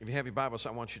If you have your Bibles,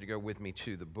 I want you to go with me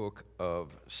to the book of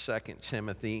 2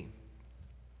 Timothy,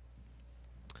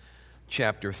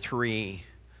 chapter 3,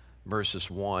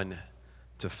 verses 1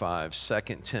 to 5.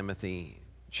 2 Timothy,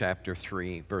 chapter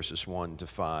 3, verses 1 to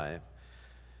 5.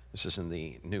 This is in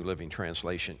the New Living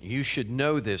Translation. You should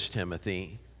know this,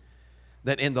 Timothy,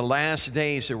 that in the last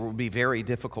days there will be very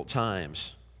difficult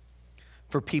times,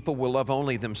 for people will love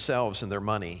only themselves and their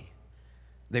money.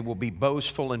 They will be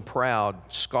boastful and proud,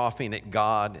 scoffing at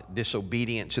God,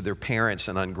 disobedient to their parents,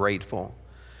 and ungrateful.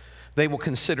 They will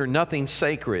consider nothing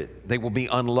sacred. They will be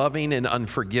unloving and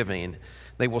unforgiving.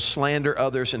 They will slander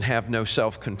others and have no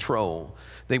self-control.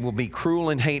 They will be cruel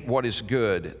and hate what is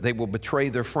good. They will betray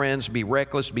their friends, be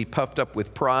reckless, be puffed up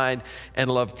with pride, and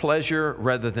love pleasure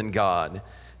rather than God.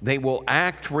 They will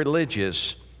act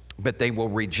religious, but they will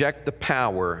reject the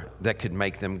power that could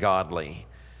make them godly.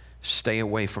 Stay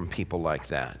away from people like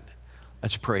that.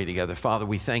 Let's pray together. Father,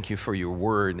 we thank you for your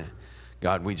word.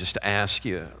 God, we just ask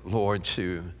you, Lord,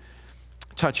 to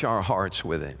touch our hearts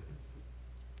with it.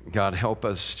 God, help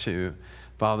us to,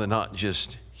 Father, not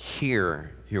just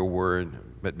hear your word,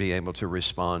 but be able to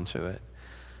respond to it.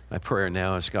 My prayer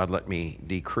now is, God, let me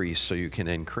decrease so you can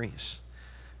increase.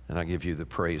 And I give you the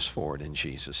praise for it in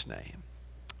Jesus' name.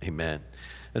 Amen.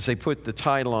 As they put the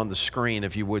title on the screen,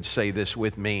 if you would say this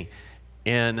with me,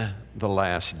 in the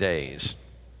last days.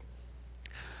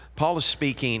 Paul is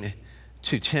speaking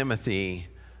to Timothy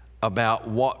about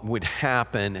what would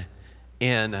happen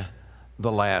in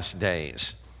the last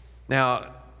days.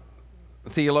 Now,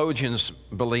 theologians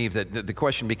believe that the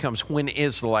question becomes, when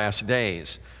is the last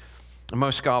days?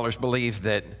 Most scholars believe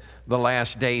that the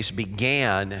last days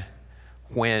began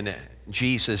when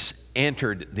Jesus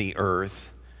entered the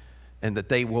earth, and that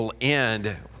they will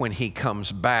end when he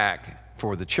comes back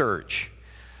for the church.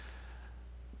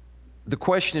 The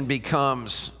question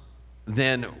becomes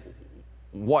then,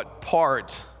 what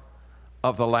part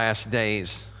of the last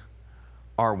days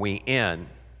are we in?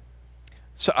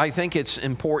 So I think it's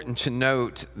important to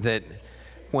note that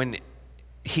when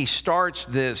he starts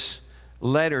this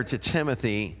letter to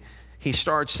Timothy, he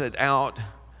starts it out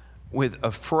with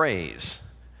a phrase.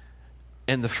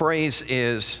 And the phrase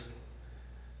is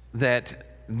that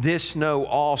this know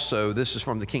also, this is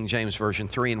from the King James Version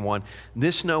 3-in-1,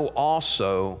 this know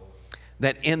also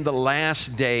that in the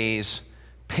last days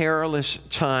perilous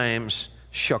times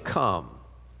shall come.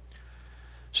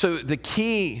 So the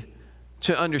key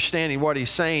to understanding what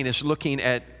he's saying is looking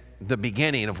at the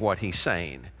beginning of what he's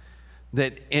saying,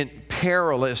 that in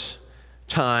perilous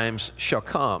times shall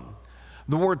come.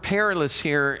 The word perilous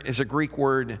here is a Greek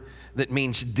word that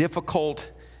means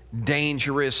difficult,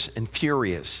 dangerous, and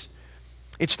furious.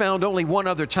 It's found only one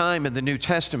other time in the New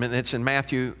Testament. It's in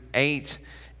Matthew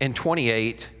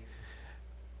 8:28,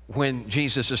 when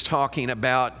Jesus is talking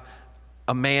about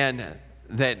a man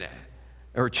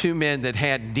or two men that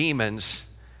had demons,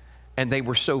 and they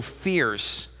were so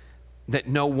fierce that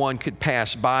no one could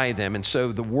pass by them. And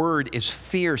so the word is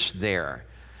fierce there,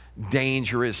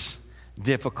 dangerous,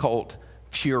 difficult,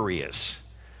 furious.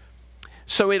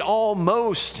 So it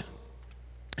almost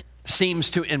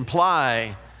seems to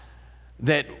imply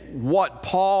that what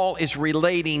Paul is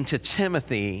relating to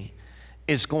Timothy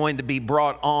is going to be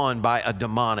brought on by a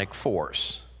demonic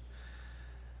force.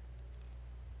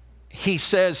 He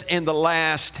says in the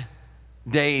last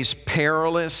days,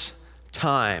 perilous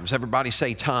times. Everybody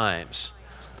say times.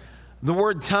 The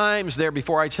word times there,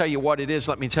 before I tell you what it is,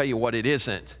 let me tell you what it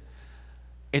isn't.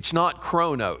 It's not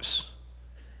chronos.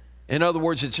 In other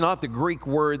words, it's not the Greek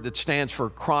word that stands for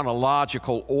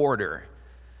chronological order.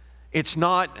 It's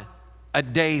not a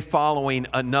day following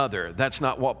another. That's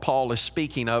not what Paul is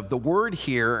speaking of. The word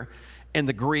here in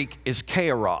the Greek is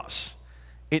kairos.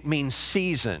 It means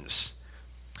seasons.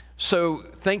 So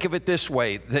think of it this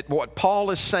way, that what Paul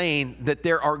is saying, that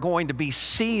there are going to be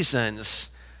seasons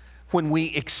when we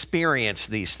experience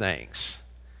these things.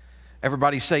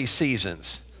 Everybody say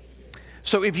seasons.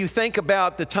 So if you think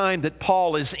about the time that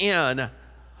Paul is in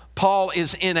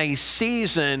a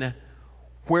season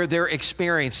where they're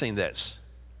experiencing this.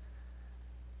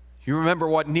 You remember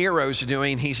what Nero's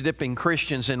doing. He's dipping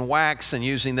Christians in wax and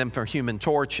using them for human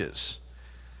torches.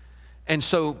 And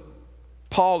so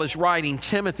Paul is writing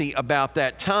Timothy about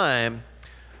that time,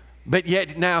 but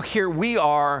yet now here we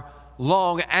are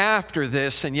long after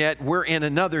this, and yet we're in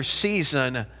another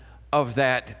season of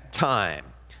that time.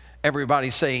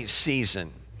 Everybody say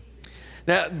season.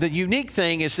 Now, the unique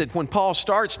thing is that when Paul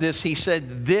starts this, he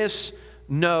said, this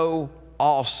know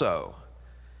also.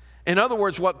 In other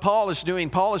words, what Paul is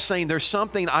doing, Paul is saying, there's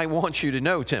something I want you to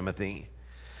know, Timothy.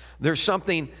 There's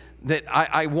something that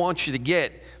I want you to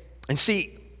get. And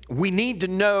see, we need to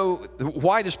know.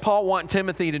 Why does Paul want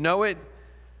Timothy to know it?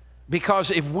 Because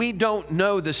if we don't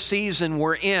know the season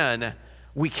we're in,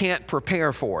 we can't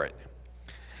prepare for it.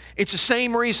 It's the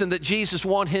same reason that Jesus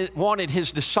wanted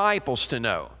his disciples to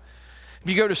know. If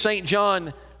you go to St.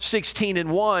 John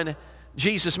 16:1,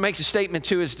 Jesus makes a statement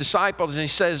to his disciples and he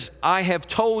says, I have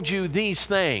told you these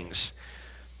things.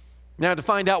 Now, to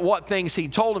find out what things he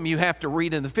told them, you have to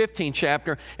read in the 15th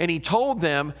chapter. And he told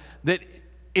them that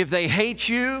if they hate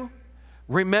you,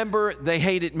 remember they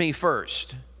hated me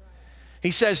first.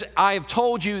 He says, I have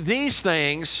told you these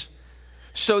things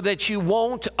so that you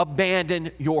won't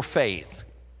abandon your faith.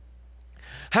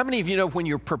 How many of you know when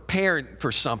you're prepared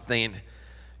for something,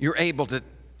 you're able to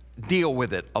deal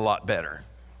with it a lot better?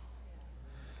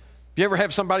 You ever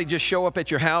have somebody just show up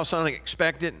at your house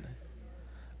unexpected,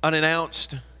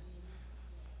 unannounced? Did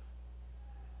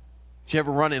you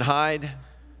ever run and hide?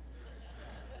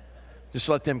 Just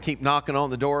let them keep knocking on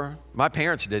the door? My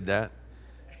parents did that.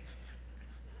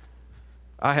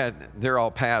 They're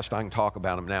all past. I can talk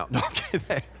about them now. No, I'm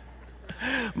kidding.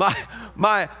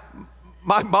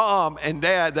 My mom and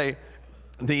dad, I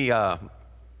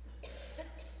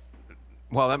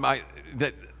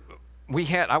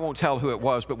won't tell who it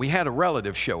was, but we had a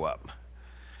relative show up.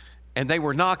 And they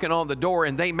were knocking on the door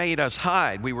and they made us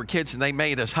hide. We were kids and they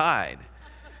made us hide.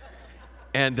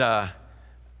 And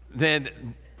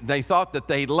then they thought that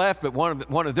they left, but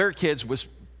one of their kids was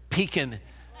peeking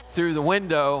through the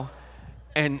window.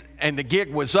 And the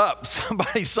gig was up.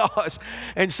 Somebody saw us.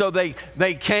 And so they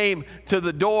came to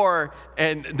the door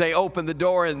and they opened the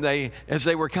door and as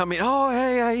they were coming, oh,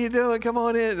 hey, how you doing? Come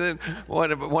on in. And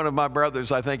one of my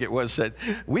brothers, I think it was, said,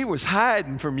 we was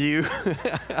hiding from you.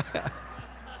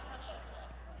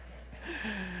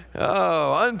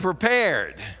 Oh,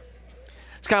 unprepared.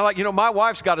 It's kind of like, my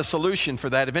wife's got a solution for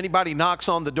that. If anybody knocks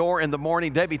on the door in the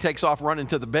morning, Debbie takes off running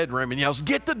to the bedroom and yells,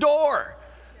 get the door.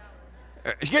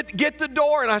 Get the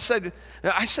door. And I said,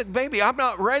 baby, I'm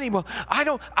not ready. Well,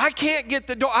 I can't get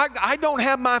the door. I don't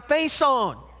have my face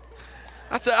on.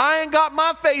 I said, I ain't got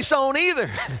my face on either.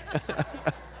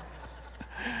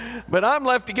 But I'm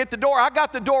left to get the door. I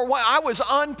got the door. I was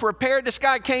unprepared. This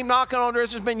guy came knocking on the door.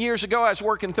 This has been years ago. I was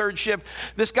working third shift.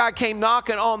 This guy came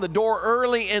knocking on the door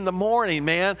early in the morning,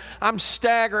 man. I'm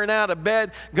staggering out of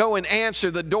bed, go and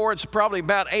answer the door. It's probably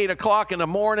about 8 o'clock in the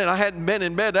morning. I hadn't been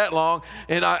in bed that long.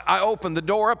 And I opened the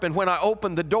door up. And when I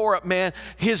opened the door up, man,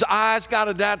 his eyes got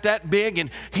about that big.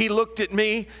 And he looked at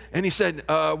me and he said,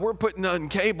 we're putting on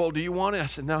cable. Do you want it? I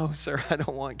said, no, sir, I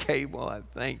don't want cable.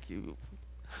 Thank you.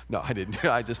 No, I didn't.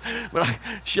 But I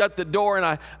shut the door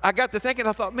and I got to thinking,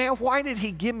 I thought, man, why did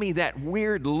he give me that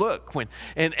weird look?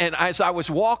 And as I was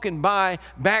walking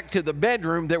back to the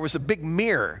bedroom, there was a big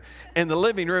mirror in the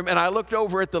living room. And I looked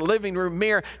over at the living room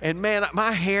mirror and man,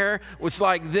 my hair was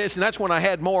like this. And that's when I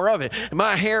had more of it. And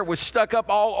my hair was stuck up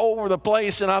all over the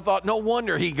place. And I thought, no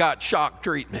wonder he got shock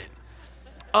treatment.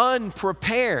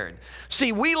 Unprepared.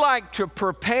 See, we like to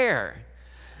prepare.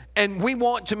 And we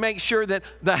want to make sure that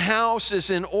the house is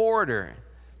in order.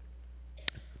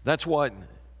 That's what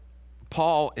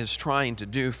Paul is trying to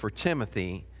do for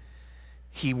Timothy.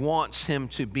 He wants him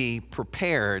to be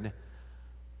prepared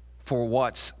for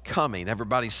what's coming.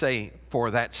 Everybody say,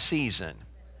 for that season.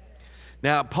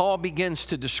 Now, Paul begins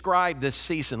to describe this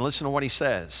season. Listen to what he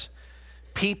says.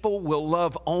 People will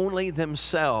love only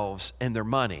themselves and their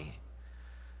money.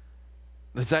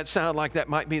 Does that sound like that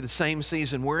might be the same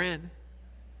season we're in?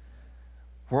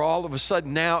 Where all of a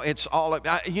sudden now it's all,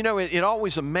 it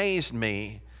always amazed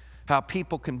me how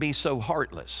people can be so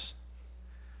heartless.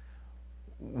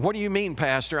 What do you mean,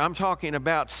 Pastor? I'm talking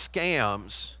about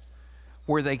scams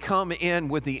where they come in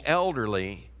with the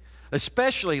elderly,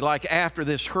 especially like after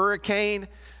this hurricane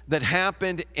that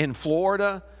happened in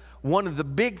Florida. One of the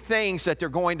big things that they're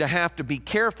going to have to be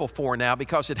careful for now,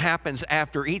 because it happens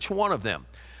after each one of them.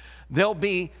 There'll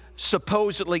be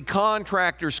supposedly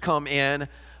contractors come in.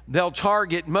 They'll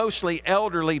target mostly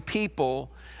elderly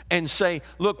people and say,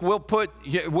 look,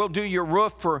 we'll do your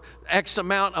roof for X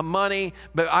amount of money,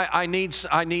 but I need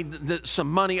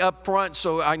some money up front,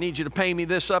 so I need you to pay me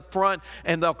this up front.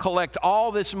 And they'll collect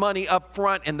all this money up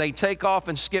front, and they take off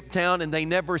and skip town, and they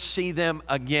never see them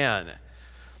again.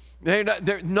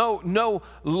 There's no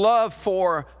love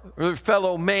for their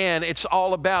fellow man. It's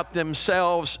all about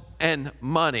themselves and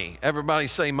money. Everybody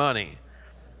say money.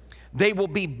 They will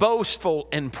be boastful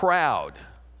and proud,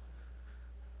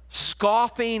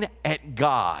 scoffing at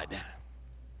God.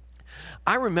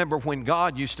 I remember when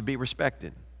God used to be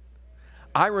respected.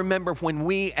 I remember when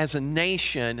we as a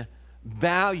nation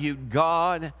valued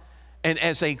God, and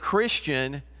as a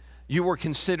Christian, you were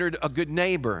considered a good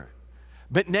neighbor.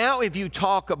 But now if you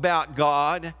talk about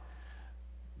God,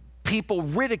 people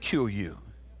ridicule you.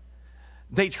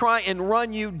 They try and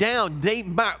run you down.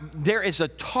 There is a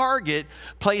target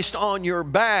placed on your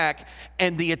back,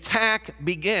 and the attack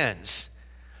begins.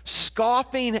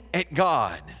 Scoffing at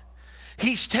God.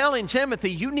 He's telling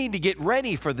Timothy, you need to get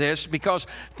ready for this because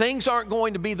things aren't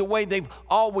going to be the way they've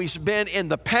always been in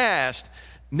the past.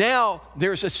 Now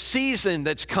there's a season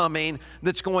that's coming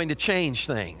that's going to change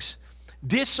things.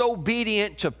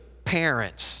 Disobedient to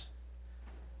parents.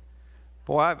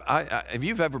 Boy, if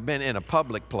you've ever been in a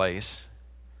public place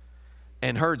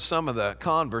and heard some of the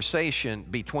conversation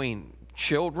between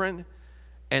children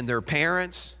and their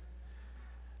parents,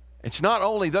 it's not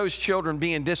only those children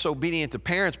being disobedient to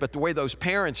parents, but the way those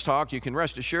parents talk, you can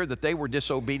rest assured that they were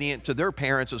disobedient to their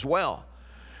parents as well.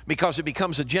 Because it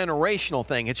becomes a generational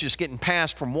thing. It's just getting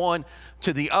passed from one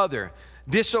to the other.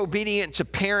 Disobedient to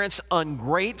parents,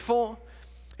 ungrateful.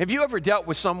 Have you ever dealt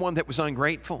with someone that was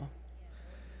ungrateful?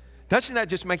 Doesn't that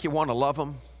just make you want to love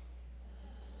them?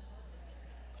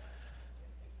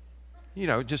 You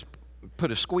know, just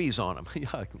put a squeeze on them.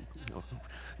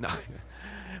 No.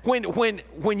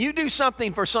 When you do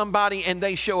something for somebody and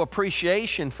they show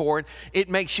appreciation for it, it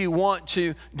makes you want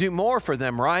to do more for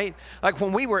them, right? Like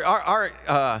when we were,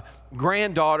 our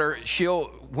granddaughter,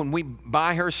 when we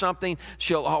buy her something,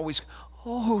 she'll always,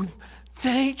 oh,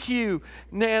 thank you,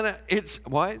 Nana. It's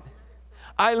what?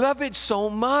 I love it so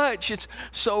much. It's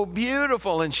so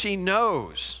beautiful. And she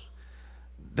knows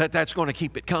that that's going to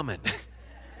keep it coming.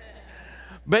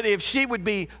 But if she would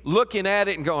be looking at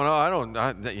it and going, oh, I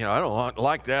don't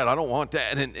like that. I don't want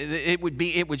that. And it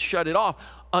would shut it off.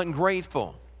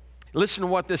 Ungrateful. Listen to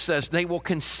what this says. They will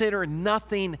consider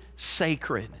nothing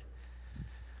sacred.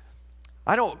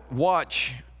 I don't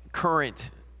watch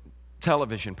current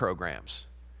television programs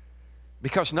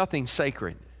because nothing's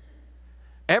sacred.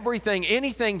 Everything,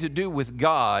 anything to do with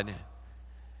God,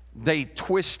 they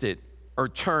twist it or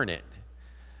turn it.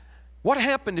 What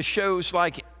happened to shows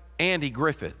like Andy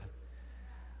Griffith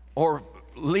or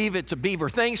Leave It to Beaver,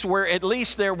 things where at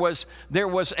least there was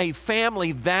a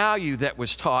family value that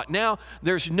was taught. Now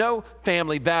there's no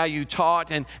family value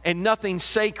taught and nothing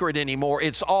sacred anymore.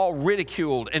 It's all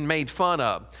ridiculed and made fun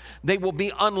of. They will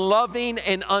be unloving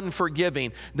and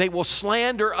unforgiving. They will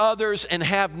slander others and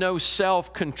have no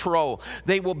self-control.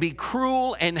 They will be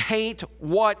cruel and hate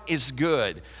what is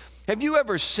good. Have you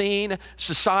ever seen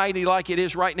society like it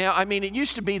is right now? I mean, it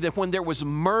used to be that when there was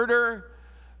murder,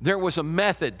 there was a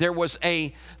method, there was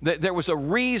a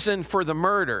reason for the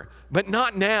murder, but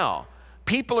not now.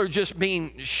 People are just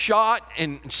being shot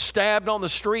and stabbed on the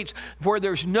streets where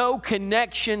there's no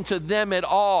connection to them at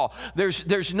all.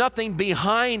 There's nothing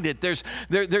behind it.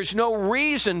 There's no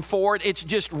reason for it. It's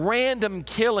just random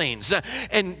killings.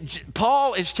 And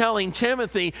Paul is telling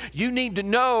Timothy, you need to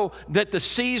know that the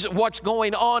season, what's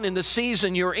going on in the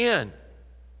season you're in.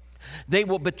 They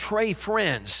will betray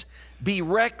friends, be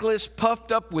reckless,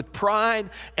 puffed up with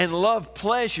pride, and love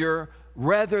pleasure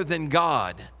rather than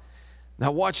God.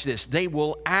 Now watch this. They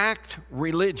will act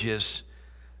religious,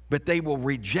 but they will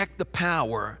reject the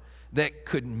power that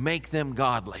could make them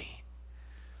godly.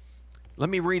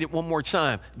 Let me read it one more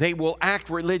time. They will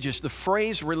act religious. The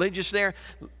phrase religious there,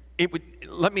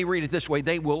 let me read it this way.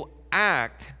 They will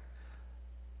act,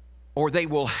 or they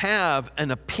will have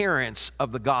an appearance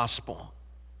of the gospel,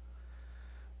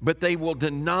 but they will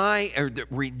deny or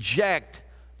reject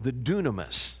the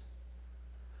dunamis,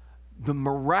 the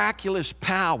miraculous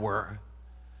power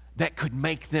that could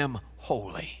make them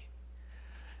holy.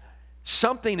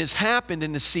 Something has happened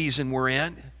in the season we're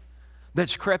in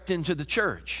that's crept into the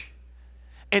church.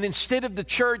 And instead of the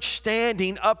church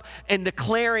standing up and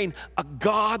declaring a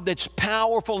God that's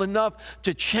powerful enough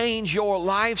to change your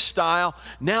lifestyle,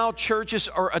 now churches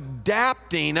are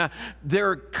adapting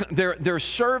their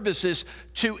services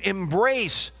to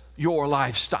embrace your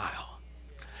lifestyle.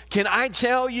 Can I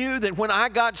tell you that when I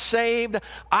got saved,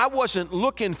 I wasn't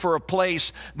looking for a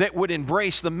place that would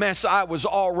embrace the mess I was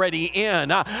already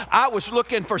in. I was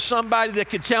looking for somebody that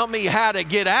could tell me how to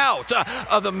get out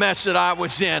of the mess that I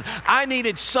was in. I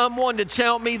needed someone to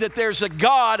tell me that there's a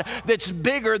God that's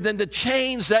bigger than the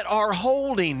chains that are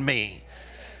holding me.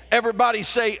 Everybody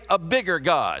say, a bigger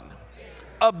God,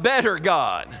 a better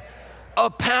God, a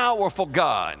powerful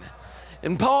God.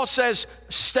 And Paul says,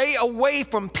 stay away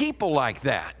from people like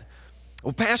that.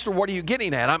 Well, Pastor, what are you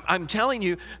getting at? I'm telling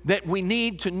you that we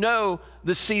need to know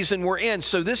the season we're in.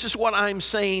 So this is what I'm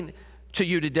saying to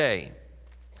you today,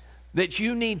 that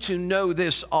you need to know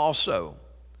this also.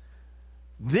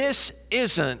 This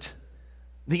isn't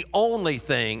the only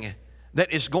thing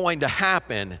that is going to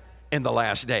happen in the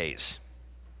last days.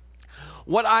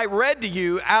 What I read to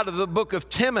you out of the book of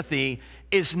Timothy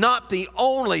is not the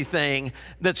only thing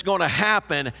that's going to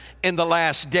happen in the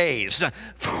last days.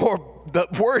 For the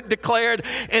word declared,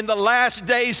 in the last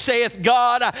days saith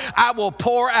God, I will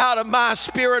pour out of my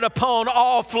spirit upon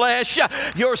all flesh.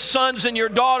 Your sons and your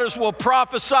daughters will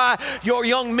prophesy. Your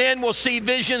young men will see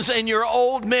visions, and your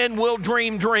old men will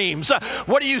dream dreams.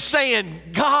 What are you saying?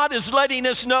 God is letting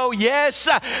us know, yes,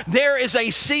 there is a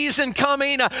season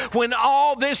coming when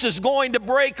all this is going to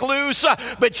break loose,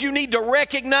 but you need to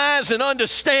recognize and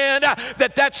understand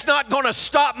that that's not going to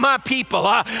stop my people,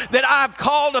 that I've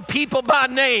called a people by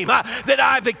name, that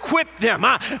I've equipped them,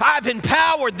 I've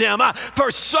empowered them for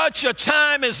such a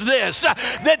time as this,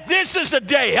 that this is a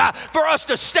day for us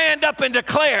to stand up and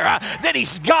declare that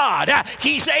He's God.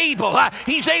 He's able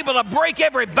to break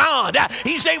every bond.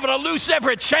 He's able to loose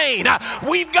every chain.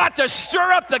 We've got to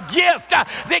stir up the gift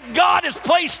that God has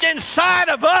placed inside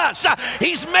of us.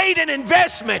 He's made an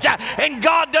investment, and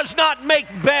God does not make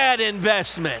bad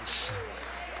investments.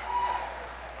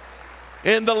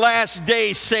 In the last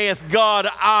days, saith God,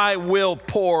 I will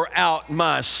pour out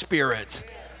my spirit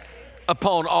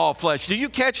upon all flesh. Do you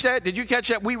catch that? Did you catch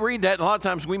that? We read that, and a lot of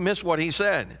times we miss what He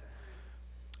said.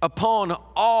 Upon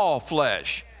all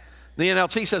flesh. The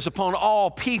NLT says upon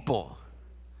all people.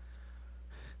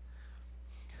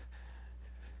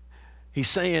 He's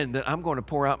saying that I'm going to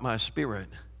pour out my spirit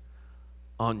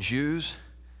on Jews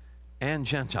and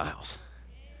Gentiles.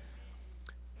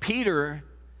 Peter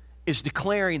is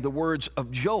declaring the words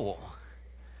of Joel,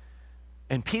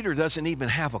 and Peter doesn't even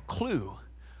have a clue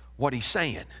what he's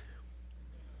saying.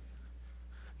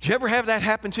 Did you ever have that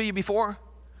happen to you before?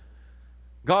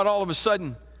 God all of a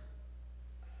sudden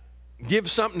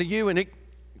gives something to you, and it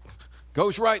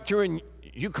goes right through, and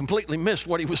you completely missed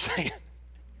what He was saying.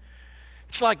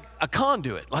 It's like a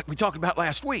conduit, like we talked about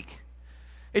last week.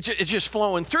 It's just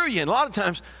flowing through you. And a lot of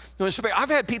times, I've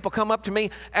had people come up to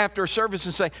me after a service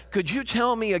and say, could you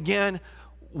tell me again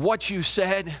what you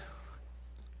said?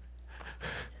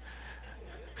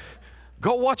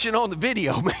 Go watch it on the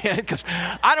video, man, because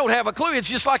I don't have a clue. It's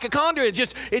just like a conduit.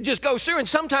 It just goes through, and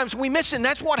sometimes we miss it, and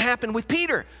that's what happened with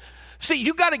Peter. See,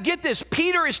 you got to get this.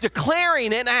 Peter is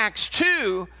declaring in Acts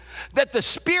 2 that the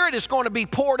Spirit is going to be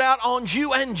poured out on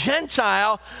Jew and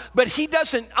Gentile, but he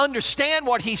doesn't understand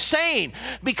what he's saying,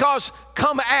 because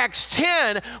come Acts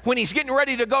 10, when he's getting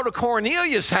ready to go to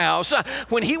Cornelius' house,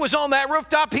 when he was on that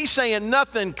rooftop, he's saying,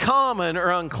 nothing common or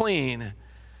unclean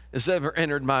has ever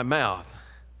entered my mouth.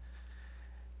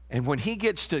 And when he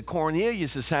gets to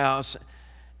Cornelius' house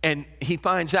and he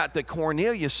finds out that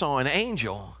Cornelius saw an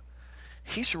angel,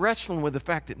 he's wrestling with the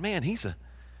fact that, man, he's a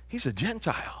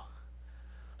Gentile.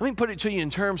 Let me put it to you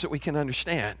in terms that we can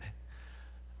understand.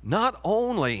 Not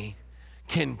only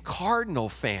can Cardinal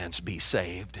fans be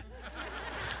saved,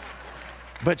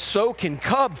 but so can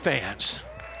Cub fans.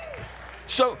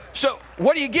 So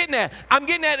what are you getting at? I'm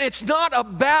getting at it's not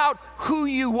about who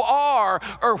you are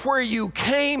or where you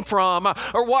came from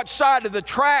or what side of the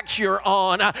tracks you're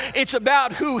on. It's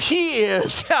about who He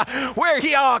is. Where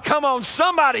He are. Come on,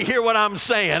 somebody hear what I'm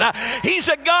saying. He's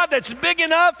a God that's big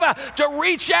enough to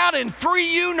reach out and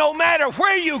free you no matter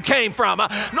where you came from,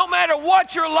 no matter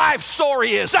what your life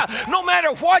story is, no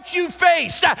matter what you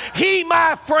faced. He,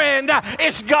 my friend,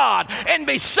 is God. And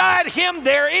beside Him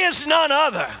there is none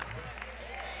other.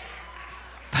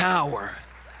 Power.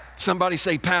 Somebody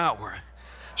say power.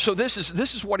 So this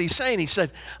is what He's saying. He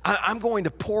said, I'm going to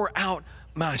pour out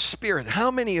my Spirit.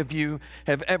 How many of you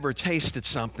have ever tasted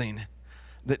something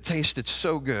that tasted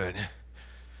so good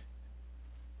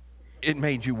it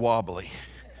made you wobbly?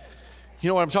 You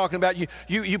know what I'm talking about?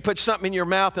 You put something in your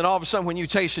mouth, and all of a sudden when you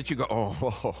taste it, you go,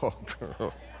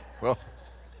 oh, well.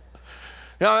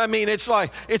 You know, I mean, it's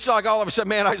like all of a sudden,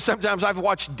 man, sometimes I've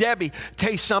watched Debbie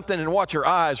taste something and watch her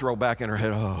eyes roll back in her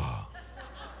head. Oh.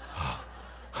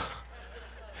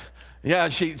 Yeah,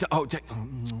 And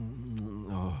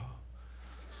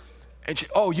she,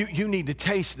 you need to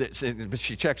taste this. But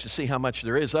she checks to see how much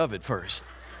there is of it first.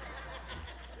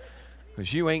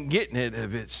 Because you ain't getting it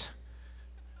if it's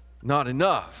not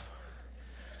enough.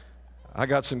 I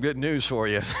got some good news for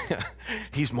you.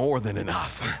 He's more than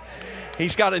enough.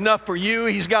 He's got enough for you.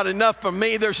 He's got enough for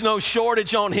me. There's no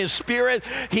shortage on His Spirit.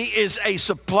 He is a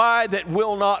supply that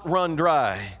will not run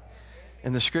dry.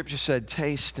 And the Scripture said,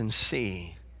 taste and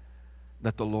see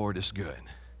that the Lord is good.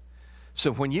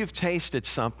 So when you've tasted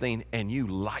something and you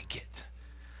like it,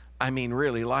 I mean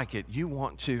really like it, you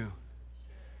want to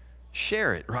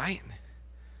share it, right?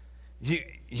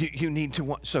 You need to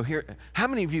want. So here, how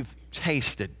many of you have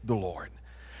tasted the Lord?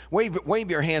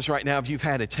 Wave your hands right now if you've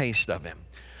had a taste of Him.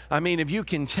 I mean, if you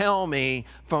can tell me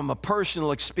from a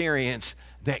personal experience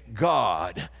that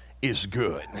God is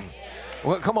good.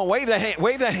 Well, come on, wave that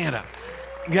hand up.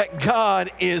 That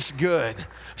God is good.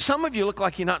 Some of you look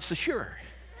like you're not so sure.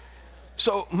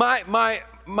 So my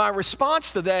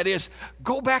response to that is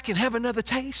go back and have another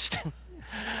taste.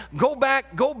 Go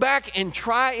back and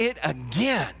try it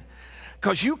again.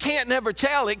 Because you can't never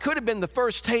tell. It could have been the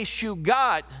first taste you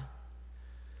got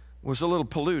was a little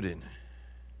polluted.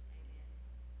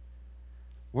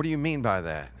 What do you mean by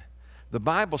that? The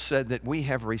Bible said that we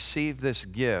have received this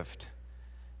gift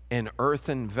in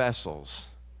earthen vessels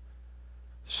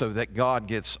so that God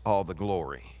gets all the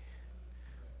glory.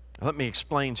 Let me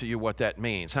explain to you what that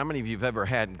means. How many of you have ever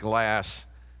had glass?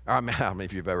 How many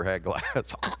of you have ever had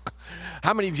glass?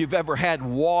 How many of you have ever had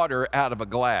water out of a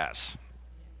glass?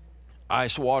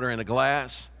 Ice water in a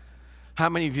glass? How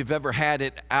many of you have ever had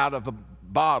it out of a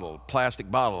bottle,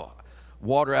 plastic bottle?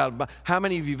 Water out of, how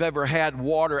many of you have ever had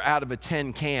water out of a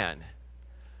tin can?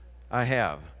 I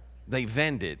have. They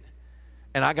vended.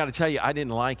 And I got to tell you, I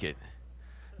didn't like it.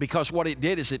 Because what it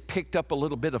did is it picked up a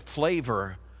little bit of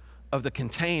flavor of the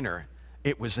container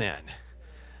it was in.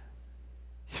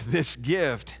 This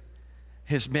gift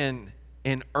has been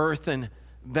in earthen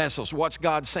vessels. What's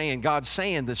God saying? God's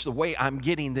saying this, the way I'm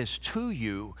getting this to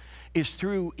you is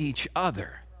through each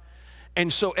other.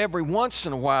 And so every once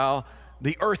in a while,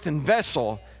 the earthen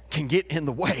vessel can get in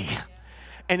the way.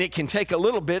 And it can take a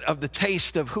little bit of the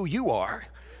taste of who you are.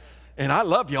 And I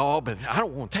love y'all, but I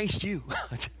don't want to taste you.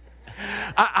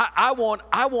 I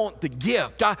want the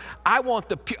gift.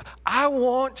 I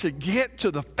want to get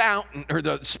to the fountain or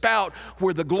the spout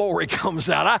where the glory comes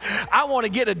out. I want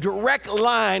to get a direct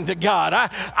line to God.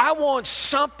 I want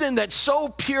something that's so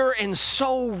pure and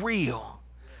so real.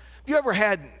 Have you ever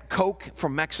had Coke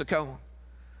from Mexico?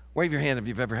 Wave your hand if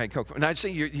you've ever had Coke. And I see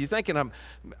you're thinking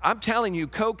I'm telling you,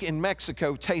 Coke in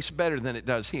Mexico tastes better than it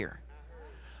does here.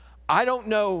 I don't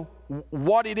know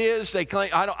what it is they claim.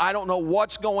 I don't know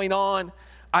what's going on.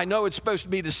 I know it's supposed to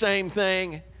be the same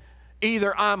thing.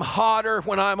 Either I'm hotter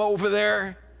when I'm over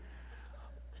there,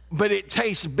 but it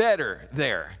tastes better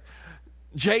there.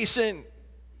 Jason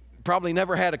probably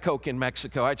never had a Coke in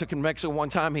Mexico. I took him to Mexico one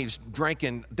time. He's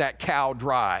drinking that cow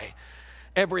dry.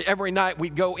 Every night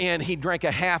we'd go in, he'd drink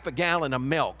a half a gallon of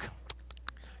milk.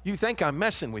 You think I'm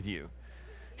messing with you.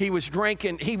 He was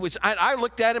drinking, I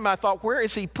looked at him, I thought, where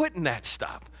is he putting that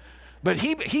stuff? But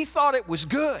he thought it was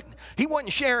good. He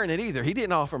wasn't sharing it either. He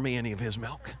didn't offer me any of his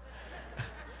milk.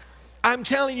 I'm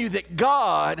telling you that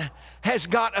God has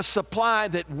got a supply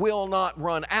that will not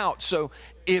run out. So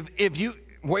if you,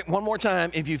 wait one more time,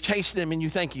 if you've tasted him and you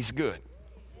think he's good.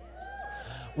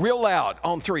 Real loud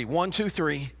on 3. 1, 2,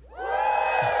 3.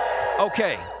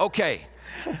 Okay.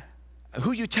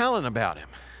 Who you telling about him?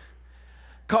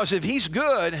 Because if he's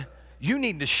good, you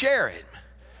need to share it.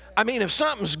 I mean, if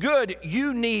something's good,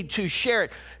 you need to share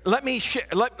it. Let me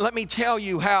tell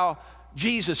you how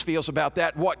Jesus feels about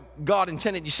that, what God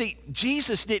intended. You see,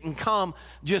 Jesus didn't come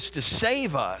just to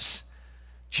save us.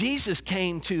 Jesus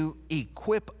came to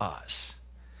equip us.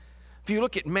 If you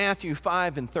look at Matthew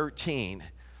 5 and 13,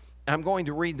 I'm going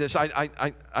to read this.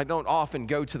 I don't often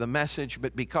go to the Message,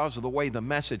 but because of the way the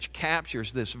Message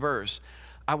captures this verse,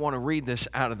 I want to read this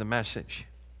out of the Message.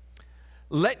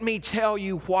 Let me tell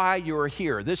you why you're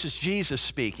here. This is Jesus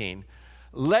speaking.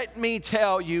 Let me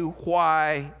tell you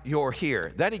why you're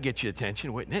here. That'd get you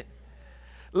attention, wouldn't it?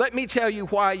 Let me tell you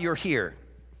why you're here.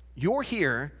 You're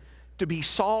here to be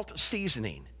salt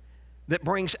seasoning that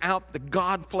brings out the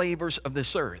God flavors of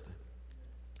this earth.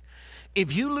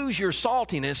 If you lose your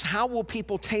saltiness, how will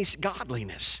people taste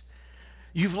godliness?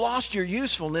 You've lost your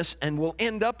usefulness and will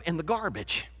end up in the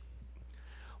garbage.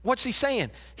 What's he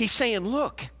saying? He's saying,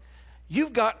 look,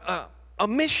 you've got a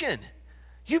mission.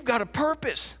 You've got a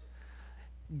purpose.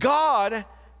 God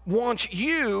wants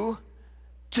you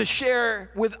to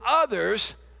share with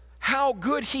others how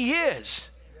good he is.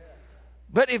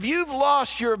 But if you've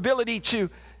lost your ability to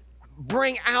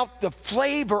bring out the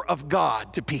flavor of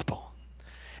God to people,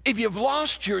 if you've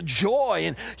lost your joy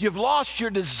and you've lost your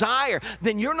desire,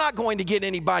 then you're not going to get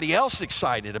anybody else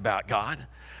excited about God.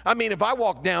 I mean, if I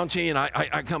walk down to you and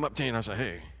I come up to you and I say,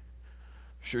 hey,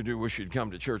 sure do wish you'd come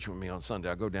to church with me on Sunday.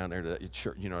 I'll go down there to that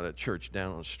church, that church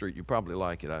down on the street. You probably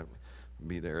like it. I'll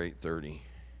be there 8:30.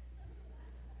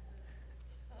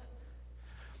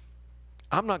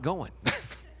 I'm not going.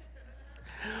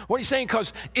 What he's saying,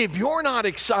 because if you're not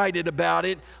excited about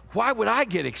it, why would I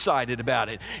get excited about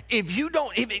it? If you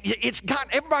don't, it's got,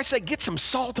 everybody say, get some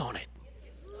salt on it.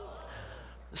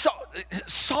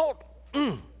 Salt,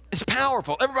 it's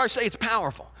powerful. Everybody say it's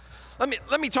powerful.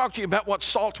 Let me talk to you about what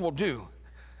salt will do.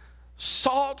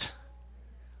 Salt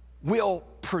will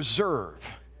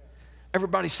preserve.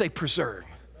 Everybody say preserve.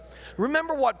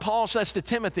 Remember what Paul says to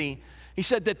Timothy. He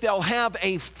said that they'll have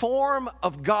a form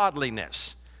of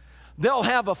godliness. They'll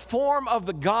have a form of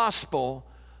the gospel,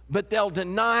 but they'll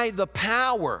deny the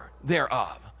power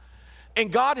thereof.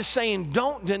 And God is saying,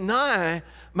 don't deny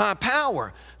my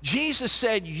power. Jesus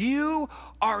said, you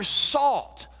are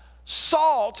salt.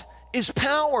 Salt is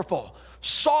powerful.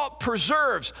 Salt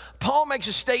preserves. Paul makes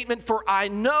a statement, for I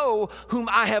know whom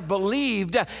I have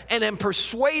believed and am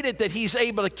persuaded that he's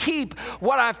able to keep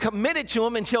what I've committed to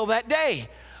him until that day.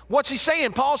 What's he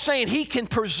saying? Paul's saying he can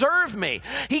preserve me.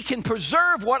 He can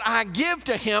preserve what I give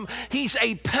to him. He's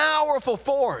a powerful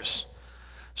force.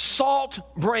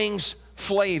 Salt brings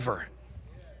flavor.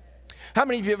 How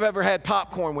many of you have ever had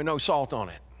popcorn with no salt on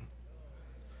it?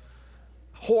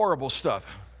 Horrible stuff.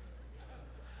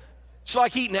 It's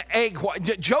like eating an egg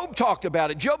white. Job talked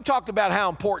about it. Job talked about how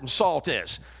important salt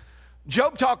is.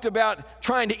 Job talked about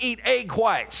trying to eat egg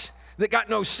whites that got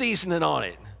no seasoning on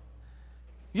it.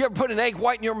 You ever put an egg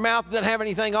white in your mouth that doesn't have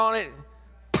anything on it?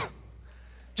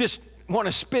 Just want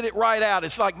to spit it right out.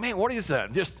 It's like, man, what is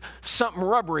that? Just something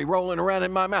rubbery rolling around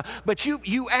in my mouth. But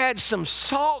you add some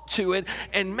salt to it,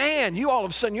 and man, you all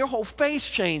of a sudden, your whole face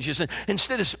changes. And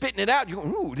instead of spitting it out, you go,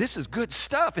 ooh, this is good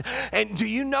stuff. And do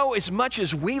you know, as much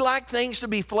as we like things to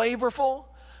be flavorful,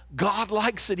 God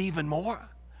likes it even more.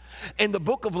 In the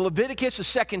book of Leviticus, the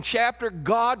 2nd chapter,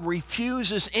 God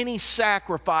refuses any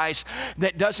sacrifice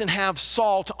that doesn't have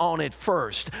salt on it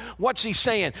first. What's he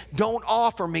saying? Don't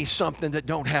offer me something that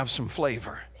don't have some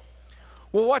flavor.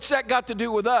 Well, what's that got to do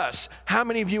with us? How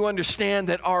many of you understand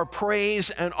that our praise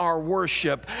and our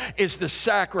worship is the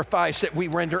sacrifice that we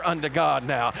render unto God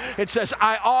now? It says,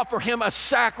 I offer him a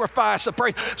sacrifice of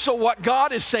praise. So what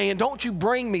God is saying, don't you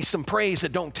bring me some praise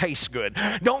that don't taste good.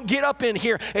 Don't get up in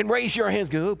here and raise your hands,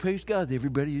 go, oh, praise God,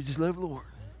 everybody, you just love the Lord.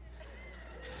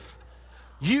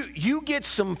 You get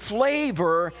some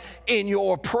flavor in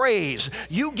your praise.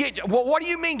 You get, well, what do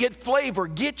you mean get flavor?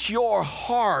 Get your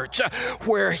heart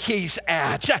where he's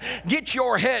at. Get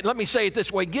your head, let me say it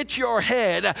this way, get your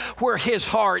head where his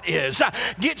heart is.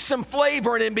 Get some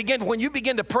flavor and then when you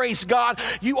begin to praise God,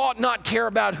 you ought not care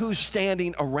about who's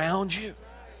standing around you.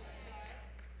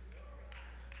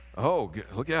 Oh,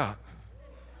 look out.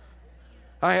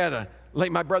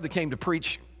 My brother came to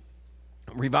preach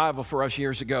revival for us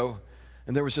years ago.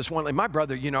 And there was this one, my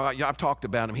brother, you know, I've talked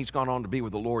about him. He's gone on to be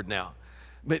with the Lord now.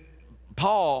 But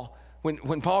Paul,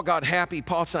 when Paul got happy,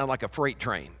 Paul sounded like a freight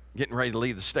train getting ready to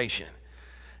leave the station.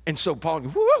 And so Paul,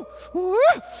 woo, woo,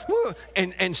 woo.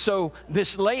 And so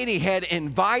this lady had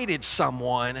invited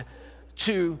someone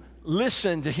to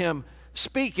listen to him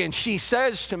speak. And she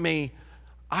says to me,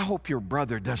 I hope your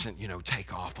brother doesn't,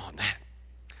 take off on that.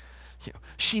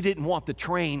 She didn't want the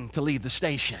train to leave the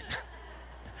station.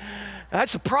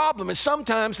 That's the problem, is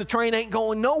sometimes the train ain't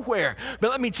going nowhere.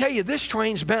 But let me tell you, this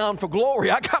train's bound for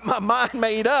glory. I got my mind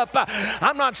made up.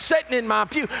 I'm not sitting in my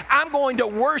pew. I'm going to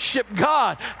worship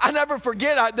God. I never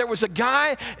forget, there was a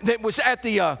guy that was at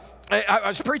I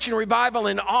was preaching a revival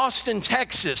in Austin,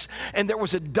 Texas, and there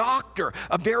was a doctor,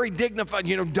 a very dignified,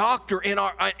 doctor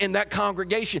in that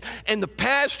congregation. And the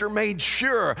pastor made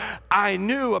sure I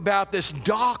knew about this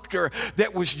doctor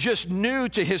that was just new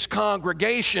to his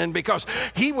congregation, because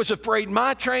he was afraid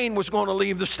my train was going to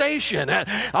leave the station. And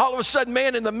all of a sudden,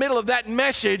 man, in the middle of that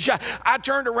message, I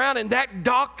turned around and that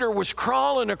doctor was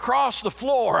crawling across the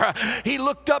floor. He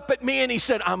looked up at me and he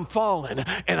said, I'm falling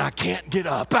and I can't get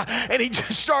up. And he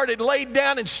just laid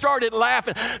down and started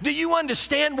laughing. Do you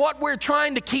understand what we're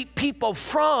trying to keep people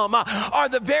from are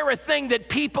the very thing that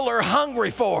people are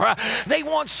hungry for? They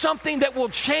want something that will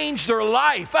change their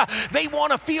life. They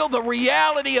want to feel the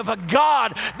reality of a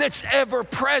God that's ever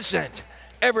present.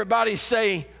 Everybody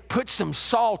say, put some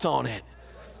salt on it.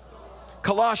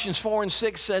 Colossians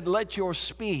 4:6 said, let your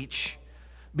speech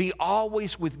be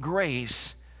always with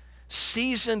grace,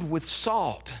 seasoned with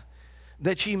salt,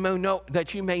 that you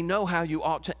may know how you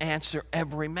ought to answer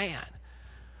every man.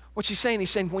 What's he saying? He's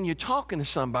saying when you're talking to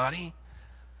somebody,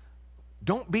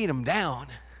 don't beat them down.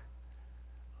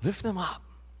 Lift them up.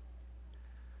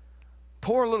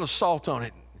 Pour a little salt on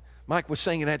it. Mike was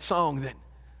singing that song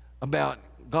about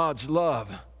God's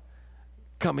love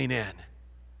coming in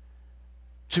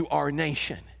to our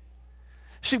nation.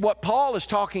 See, what Paul is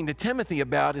talking to Timothy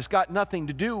about has got nothing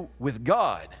to do with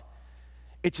God.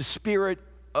 It's a spirit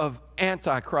of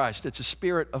Antichrist. It's a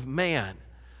spirit of man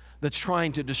that's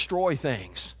trying to destroy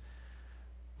things.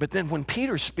 But then when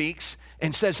Peter speaks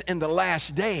and says, in the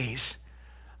last days,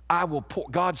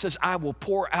 God says, I will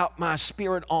pour out my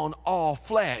Spirit on all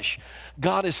flesh.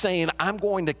 God is saying, I'm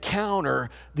going to counter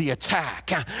the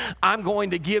attack. I'm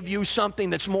going to give you something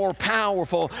that's more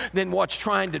powerful than what's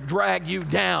trying to drag you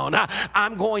down.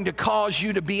 I'm going to cause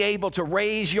you to be able to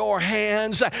raise your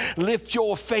hands, lift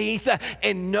your faith,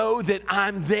 and know that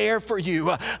I'm there for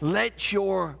you. Let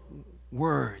your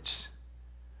words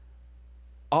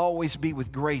always be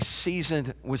with grace,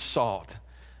 seasoned with salt.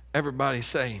 Everybody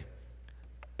say,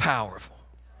 powerful.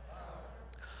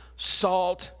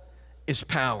 Salt is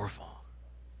powerful.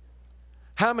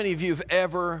 How many of you have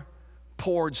ever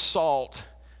poured salt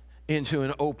into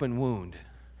an open wound?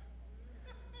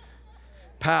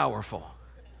 Powerful.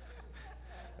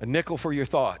 A nickel for your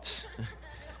thoughts.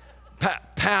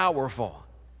 Powerful.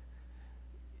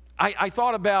 I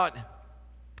thought about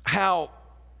how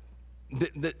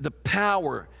the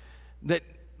power that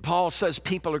Paul says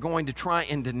people are going to try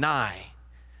and deny.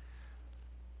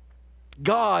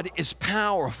 God is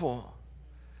powerful.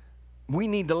 We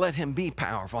need to let him be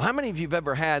powerful. How many of you have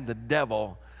ever had the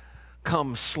devil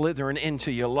come slithering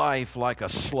into your life like a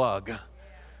slug,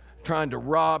 trying to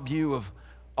rob you of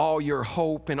all your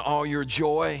hope and all your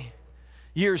joy?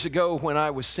 Years ago when I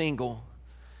was single,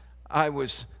 I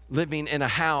was living in a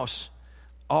house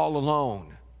all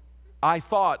alone. I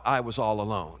thought I was all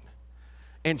alone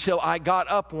until I got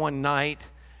up one night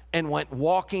and went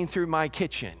walking through my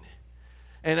kitchen.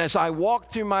 And as I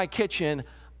walked through my kitchen,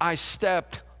 I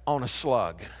stepped on a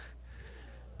slug.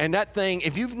 And that thing,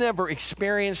 if you've never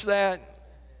experienced that,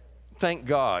 thank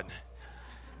God.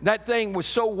 That thing was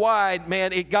so wide,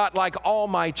 man, it got like all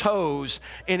my toes,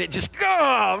 and it just,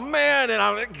 oh, man, and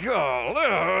I'm like,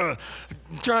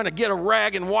 trying to get a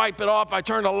rag and wipe it off. I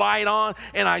turn the light on,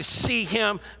 and I see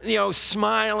him,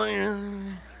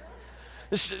 smiling.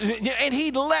 And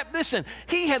he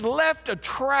had left a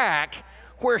track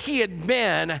where he had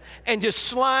been and just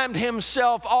slimed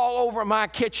himself all over my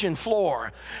kitchen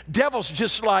floor. Devil's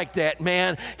just like that,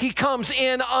 man. He comes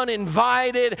in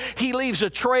uninvited. He leaves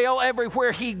a trail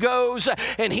everywhere he goes,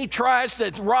 and he tries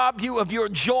to rob you of your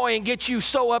joy and get you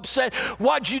so upset.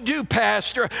 What'd you do,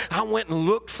 Pastor? I went and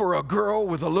looked for a girl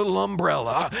with a little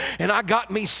umbrella, and I got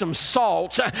me some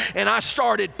salt, and I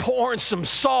started pouring some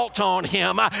salt on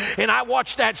him, and I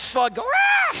watched that slug go,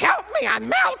 help me, I'm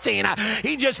melting.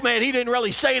 He didn't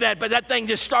really say that, but that thing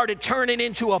just started turning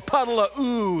into a puddle of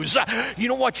ooze. You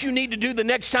know what you need to do the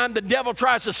next time the devil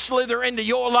tries to slither into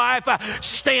your life?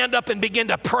 Stand up and begin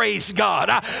to praise God.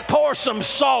 Pour some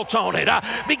salt on it.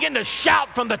 Begin to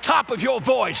shout from the top of your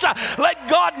voice. Let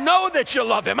God know that you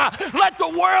love him. Let the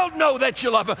world know that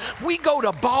you love him. We go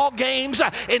to ball games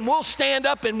and we'll stand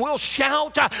up and we'll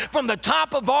shout from the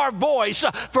top of our voice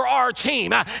for our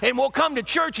team. And we'll come to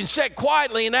church and sit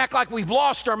quietly and act like we've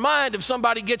lost our mind if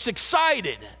somebody gets excited.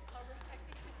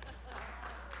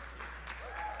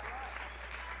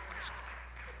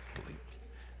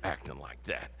 Acting like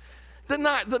that. The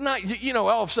night, all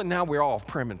of a sudden now we're all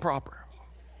prim and proper.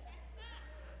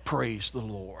 Praise the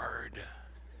Lord.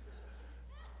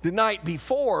 The night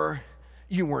before,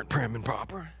 you weren't prim and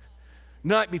proper. The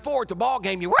night before at the ball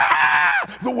game, you were,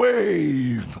 the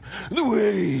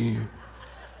wave.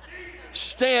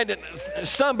 Standing,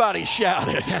 somebody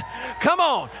shouted. Come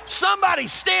on, somebody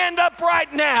stand up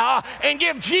right now and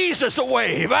give Jesus a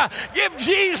wave. Give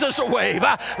Jesus a wave.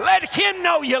 Let him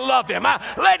know you love him.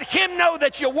 Let him know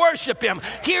that you worship him.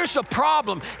 Here's the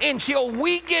problem. Until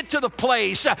we get to the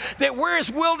place that we're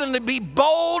as willing to be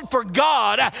bold for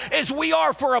God as we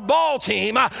are for a ball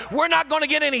team, we're not going to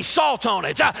get any salt on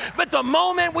it. But the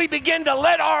moment we begin to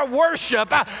let our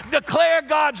worship declare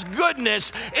God's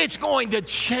goodness, it's going to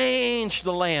change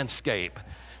the landscape.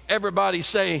 Everybody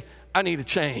say, I need a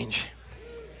change.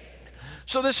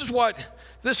 So this is what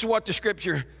the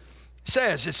scripture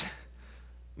says. It's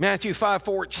Matthew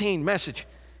 5:14 message.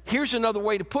 Here's another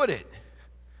way to put it.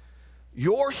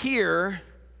 You're here.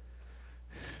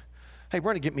 Hey,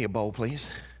 run and get me a bowl,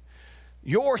 please.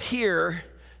 You're here.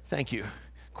 Thank you.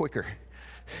 Quicker.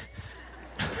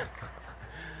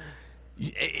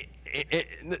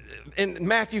 In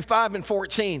Matthew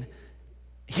 5:14,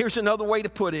 here's another way to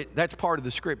put it. That's part of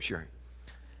the scripture.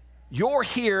 You're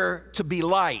here to be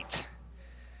light,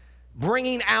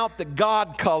 bringing out the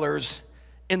God colors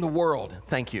in the world.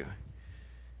 Thank you.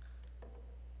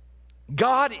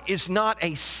 God is not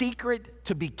a secret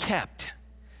to be kept.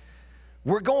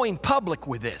 We're going public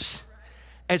with this.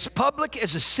 As public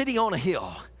as a city on a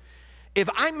hill. If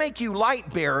I make you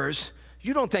light bearers,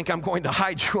 you don't think I'm going to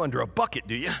hide you under a bucket,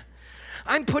 do you?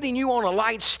 I'm putting you on a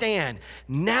light stand.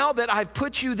 Now that I've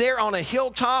put you there on a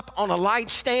hilltop, on a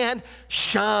light stand,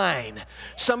 shine.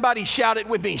 Somebody shout it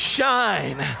with me,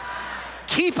 shine.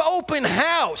 Keep open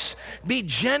house. Be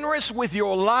generous with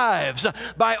your lives.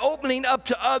 By opening up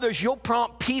to others, you'll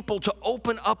prompt people to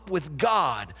open up with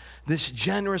God, this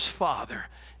generous Father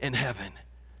in heaven.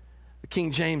 The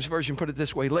King James Version put it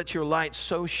this way: let your light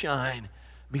so shine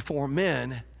before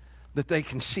men that they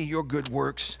can see your good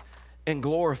works and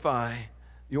glorify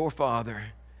your Father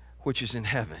which is in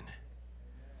heaven.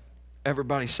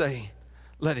 Everybody say,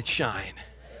 let it shine.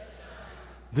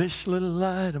 This little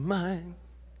light of mine.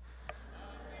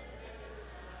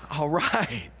 All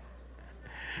right.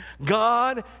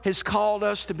 God has called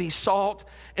us to be salt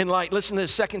and light. Listen to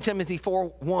this, 2 Timothy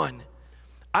 4:1.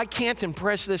 I can't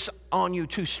impress this on you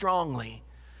too strongly.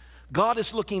 God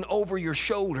is looking over your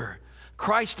shoulder.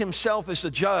 Christ himself is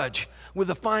the judge with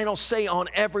the final say on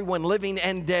everyone living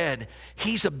and dead.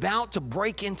 He's about to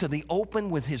break into the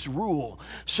open with his rule.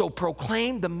 So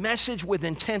proclaim the message with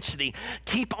intensity.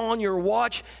 Keep on your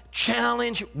watch,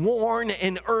 challenge, warn,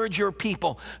 and urge your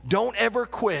people. Don't ever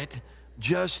quit.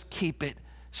 Just keep it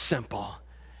simple.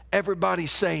 Everybody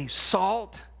say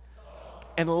salt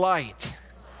and light.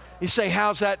 You say,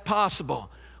 how's that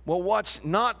possible? Well, what's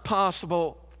not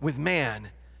possible with man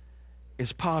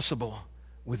is possible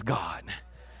with God.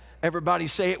 Everybody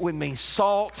say it with me,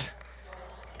 salt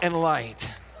and light.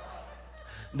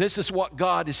 This is what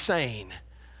God is saying.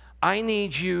 I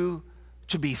need you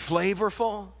to be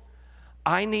flavorful.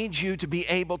 I need you to be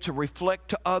able to reflect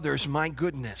to others my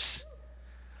goodness.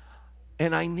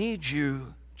 And I need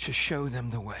you to show them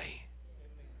the way.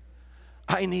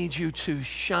 I need you to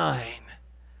shine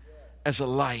as a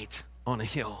light on a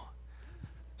hill.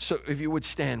 So if you would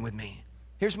stand with me.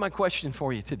 Here's my question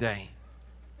for you today.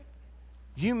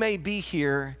 You may be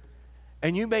here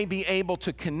and you may be able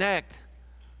to connect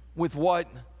with what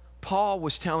Paul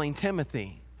was telling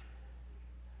Timothy.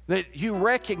 That you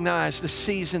recognize the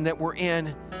season that we're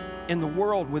in the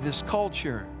world with this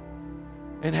culture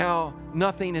and how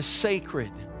nothing is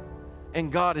sacred and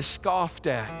God is scoffed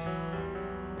at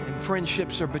and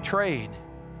friendships are betrayed.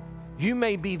 You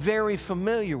may be very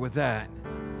familiar with that.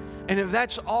 And if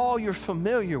that's all you're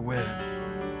familiar with,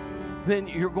 then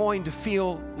you're going to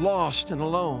feel lost and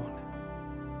alone.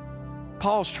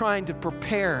 Paul's trying to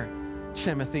prepare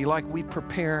Timothy like we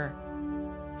prepare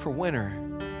for winter.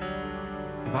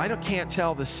 If I can't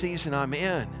tell the season I'm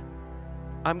in,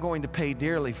 I'm going to pay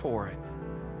dearly for it.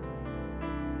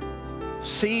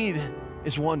 Seed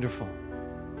is wonderful,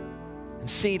 and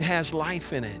seed has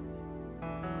life in it.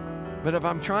 But if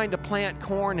I'm trying to plant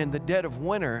corn in the dead of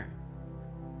winter,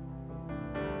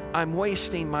 I'm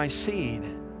wasting my seed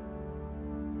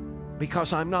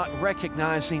because I'm not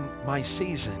recognizing my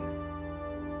season.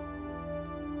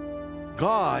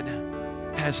 God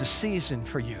has a season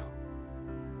for you.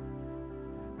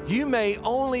 You may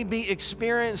only be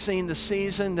experiencing the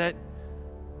season that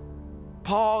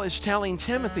Paul is telling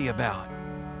Timothy about,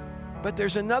 but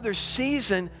there's another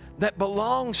season that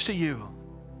belongs to you.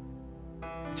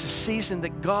 It's a season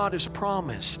that God has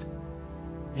promised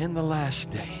in the last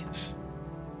days.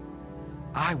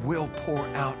 I will pour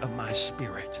out of my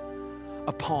Spirit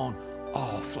upon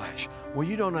all flesh. Well,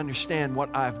 you don't understand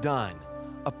what I've done.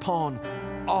 Upon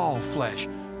all flesh.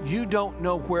 You don't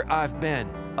know where I've been.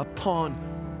 Upon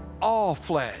all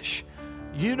flesh.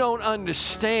 You don't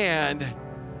understand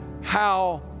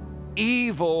how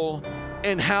evil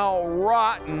and how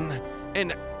rotten,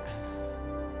 and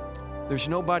there's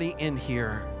nobody in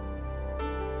here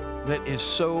that is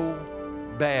so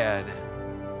bad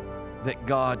that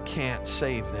God can't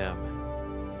save them.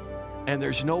 And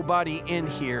there's nobody in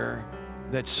here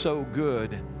that's so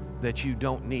good that you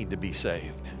don't need to be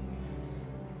saved.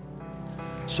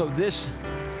 So this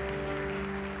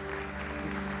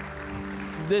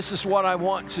is what I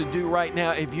want to do right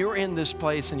now. If you're in this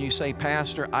place and you say,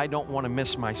 Pastor, I don't want to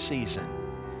miss my season.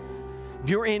 If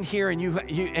you're in here and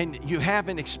you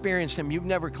haven't experienced Him, you've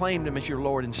never claimed Him as your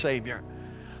Lord and Savior,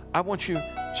 I want you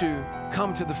to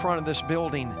come to the front of this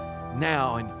building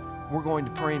now, and we're going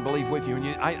to pray and believe with you. And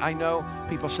I know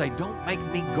people say, don't make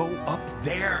me go up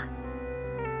there.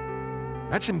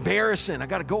 That's embarrassing. I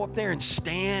got to go up there and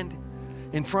stand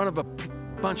in front of a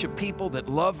bunch of people that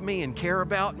love me and care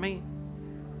about me.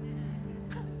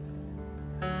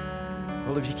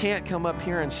 Well, if you can't come up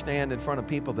here and stand in front of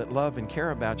people that love and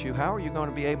care about you, how are you going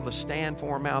to be able to stand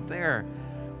for them out there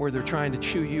where they're trying to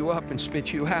chew you up and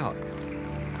spit you out?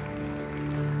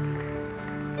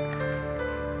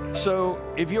 So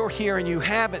if you're here and you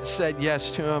haven't said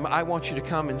yes to Him, I want you to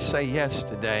come and say yes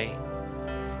today.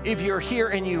 If you're here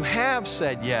and you have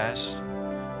said yes,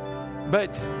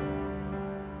 but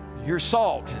your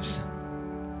salt is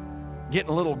getting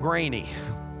a little grainy,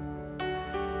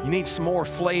 you need some more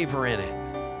flavor in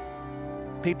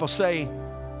it. People say,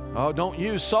 Oh, don't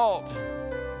use salt.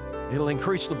 It'll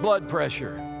increase the blood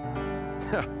pressure.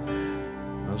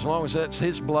 As long as that's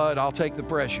his blood, I'll take the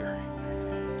pressure.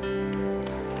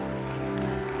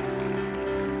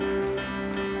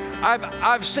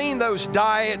 I've seen those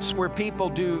diets where people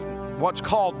do what's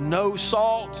called no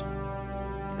salt,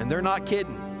 and they're not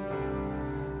kidding.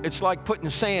 It's like putting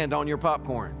sand on your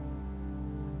popcorn.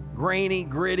 Grainy,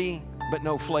 gritty, but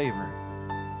no flavor.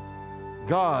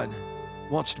 God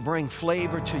wants to bring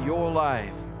flavor to your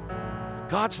life.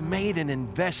 God's made an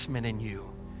investment in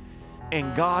you,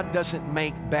 and God doesn't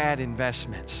make bad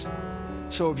investments.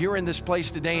 So if you're in this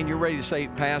place today and you're ready to say,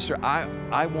 Pastor,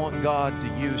 I want God to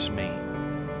use me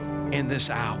in this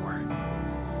hour.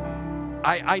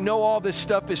 I know all this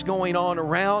stuff is going on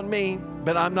around me,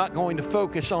 but I'm not going to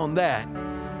focus on that.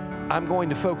 I'm going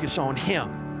to focus on Him.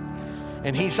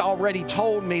 And He's already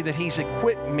told me that He's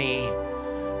equipped me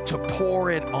to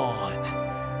pour it on.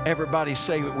 Everybody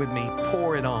say it with me,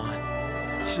 pour it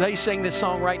on. So they sing this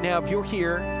song right now. If you're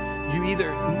here, you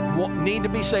either need to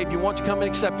be saved, you want to come and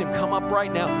accept Him, come up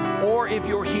right now. Or if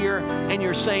you're here and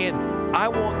you're saying, I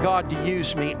want God to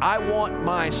use me. I want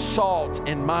my salt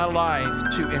in my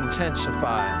life to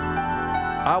intensify.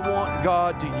 I want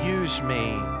God to use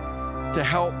me to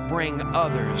help bring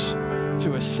others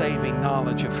to a saving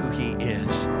knowledge of who He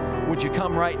is. Would you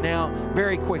come right now,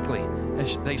 very quickly,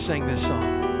 as they sing this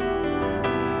song?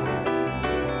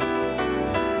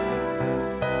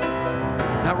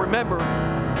 Now remember,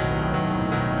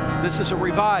 this is a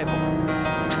revival.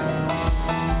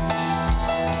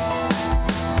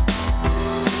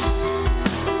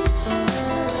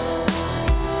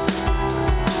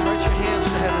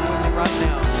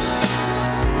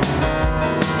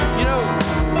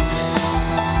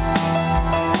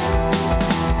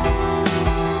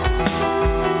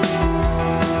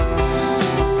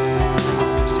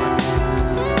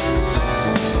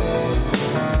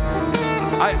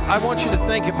 I want you to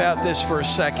think about this for a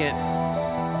second.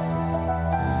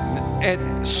 At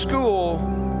school,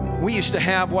 we used to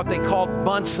have what they called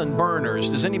Bunsen burners.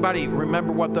 Does anybody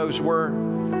remember what those were?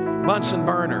 Bunsen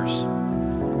burners.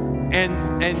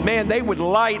 And man, they would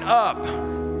light up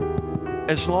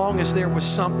as long as there was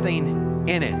something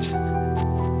in it.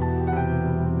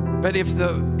 But if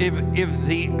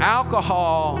the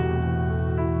alcohol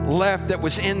left that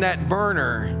was in that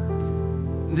burner,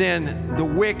 then the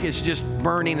wick is just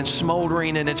burning and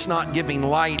smoldering and it's not giving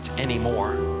light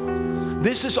anymore.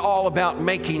 This is all about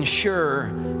making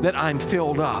sure that I'm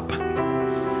filled up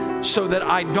so that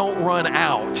I don't run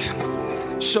out,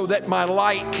 so that my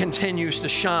light continues to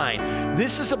shine.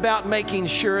 This is about making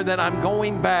sure that I'm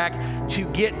going back to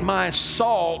get my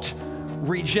salt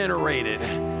regenerated,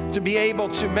 to be able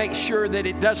to make sure that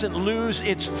it doesn't lose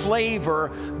its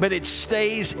flavor, but it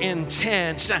stays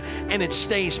intense and it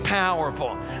stays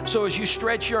powerful. So as you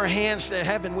stretch your hands to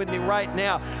heaven with me right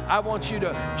now, I want you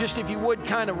to just, if you would,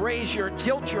 kind of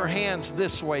tilt your hands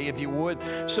this way, if you would.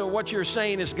 So what you're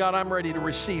saying is, God, I'm ready to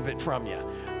receive it from you.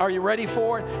 Are you ready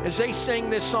for it? As they sing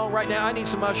this song right now, I need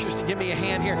some ushers to give me a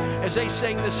hand here. As they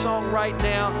sing this song right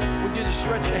now, would you just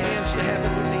stretch your hands to heaven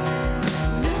with me?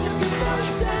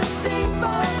 And sing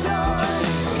for joy.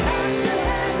 Clap your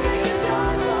hands, make a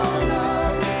joyful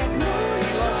noise. Know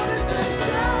each other to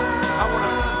shine. I want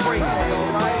to pray for you,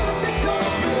 all right? You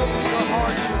open your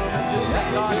heart to Him and just say,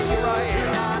 God, here I am.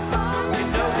 You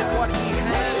know that what He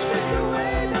has is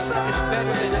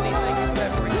better than anything you've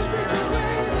ever experienced.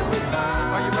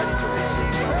 Are you ready to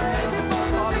receive it?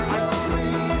 Father, I'm asking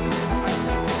you, God,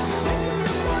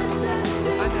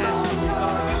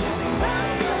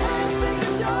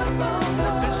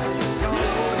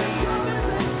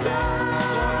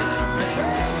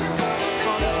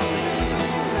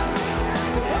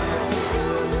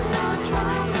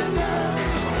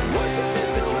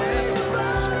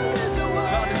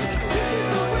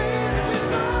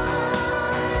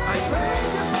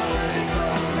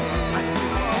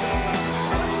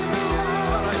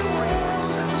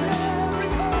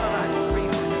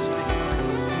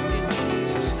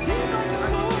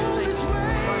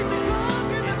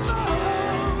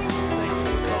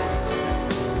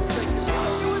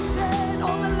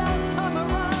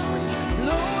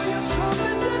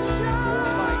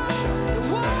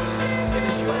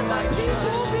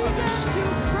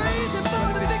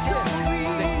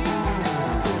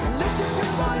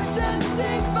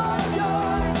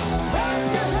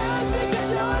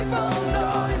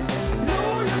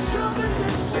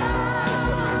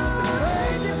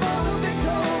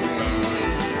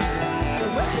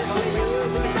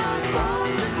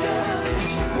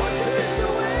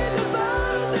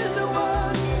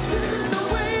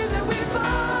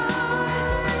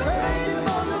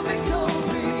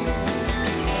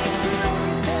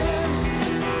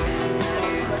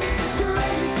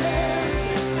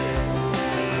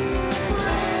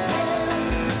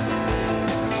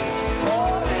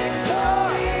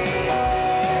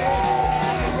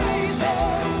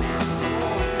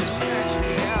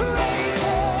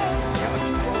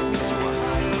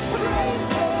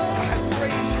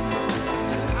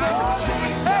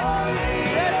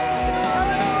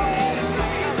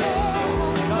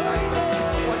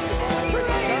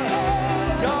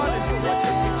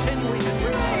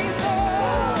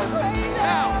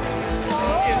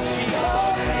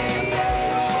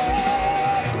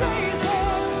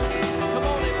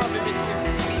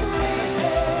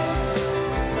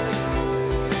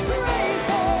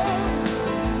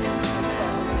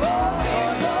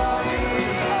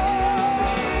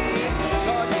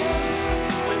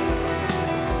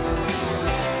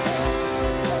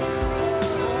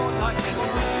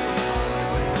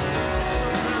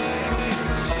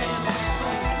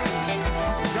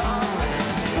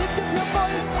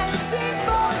 sing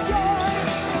for joy.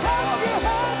 Clap your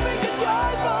hands, make a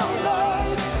joyful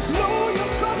noise. Blow your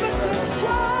trumpets and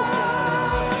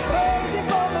shout. Praise Him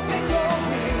for the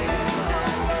victory.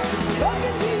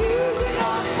 Weapons we use are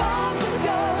not bombs and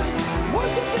guns.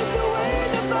 Worship is the way,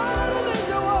 the battle is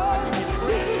won.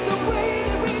 This is the way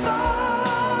that we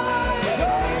fight.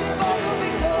 Praise Him for the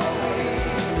victory.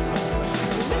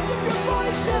 Lift up your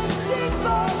voice and sing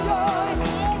for joy.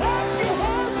 Clap your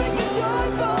hands, make a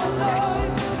joyful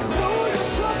noise. Blow your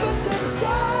trumpets and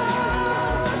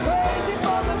shout. Praise Him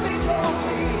for the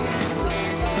victory.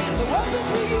 The weapons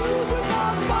we use are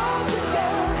not bombs and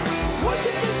guns.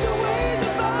 Worship is the way,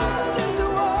 the battle is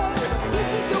won. This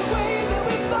is the way that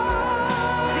we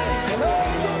fight.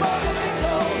 Praise Him for the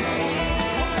victory.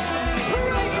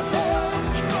 Praise Him.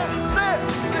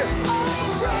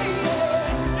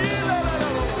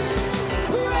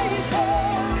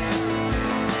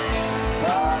 Oh,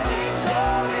 praise Him.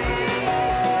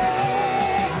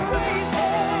 Praise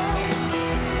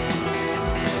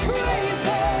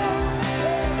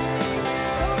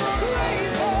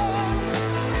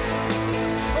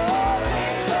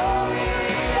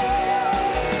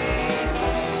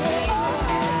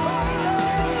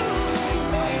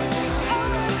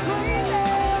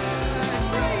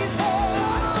Him for victory.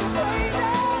 Praise Him.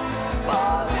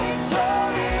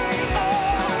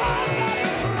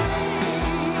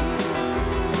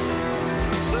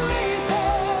 Praise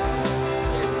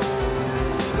Him.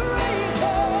 Praise Him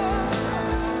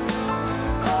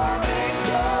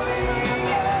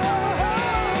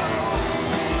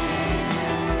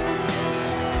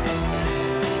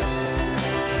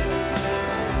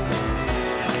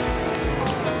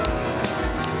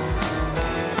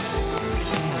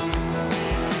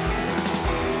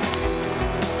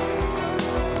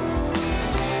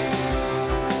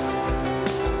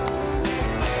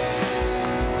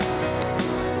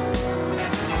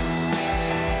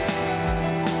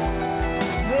for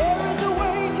There is a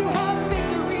way to have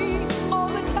victory all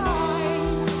the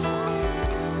time.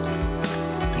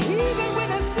 Even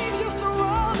when it seems you're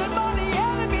surrounded by the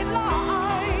enemy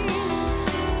lines.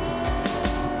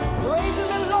 Praising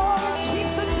the Lord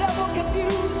keeps the devil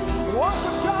confused.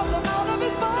 Worship drives him out of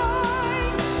his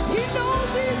mind. He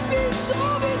knows he's been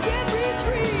so he's in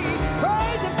retreat.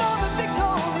 Praise Him for the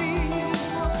victory.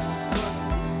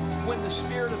 When the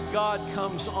Spirit of God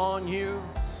comes on you,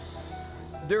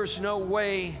 there's no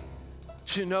way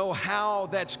to know how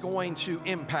that's going to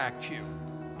impact you.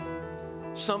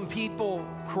 Some people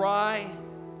cry,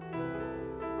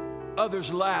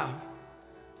 others laugh.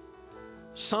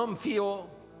 Some feel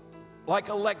like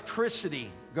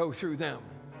electricity go through them,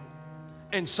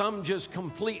 and some just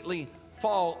completely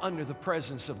fall under the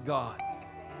presence of God.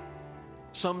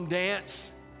 Some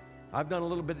dance. I've done a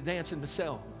little bit of dancing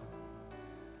myself.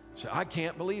 So I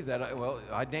can't believe that.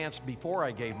 I danced before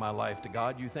I gave my life to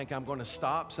God. You think I'm going to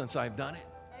stop since I've done it?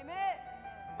 Amen.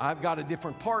 I've got a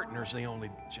different partner's the only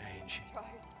change.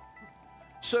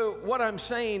 So what I'm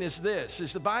saying is this,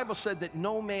 is the Bible said that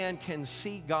no man can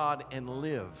see God and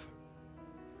live.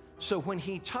 So when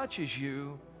He touches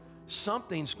you,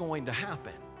 something's going to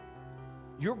happen.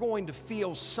 You're going to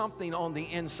feel something on the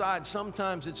inside.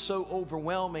 Sometimes it's so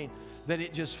overwhelming that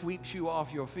it just sweeps you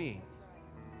off your feet.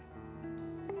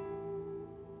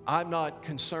 I'm not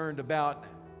concerned about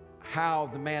how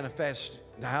the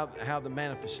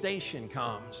manifestation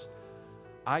comes.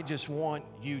 I just want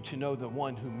you to know the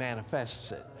one who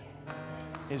manifests it.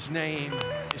 His name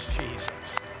is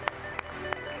Jesus.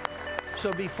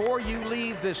 So before you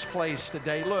leave this place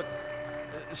today, look,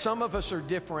 some of us are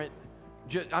different.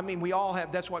 We all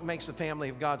have, that's what makes the family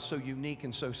of God so unique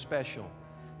and so special,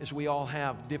 is we all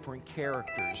have different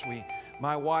characters.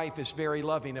 My wife is very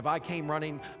loving. If I came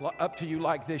running up to you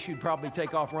like this, you'd probably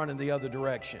take off running the other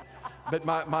direction. But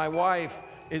my wife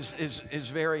is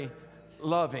very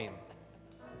loving.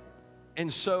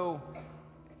 And so,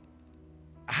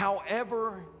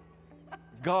 however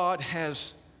God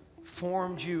has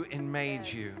formed you and made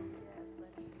you,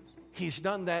 He's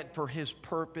done that for His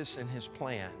purpose and His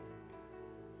plan.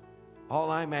 All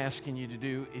I'm asking you to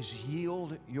do is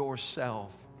yield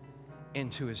yourself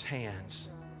into His hands.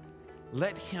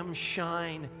 Let Him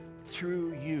shine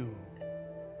through you.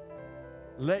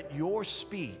 Let your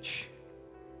speech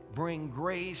bring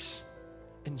grace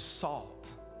and salt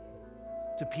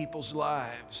to people's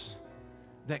lives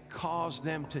that cause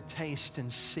them to taste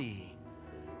and see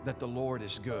that the Lord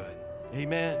is good.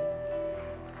 Amen.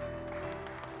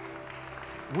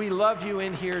 We love you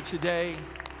in here today.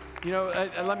 You know,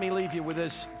 let me leave you with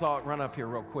this thought. Run up here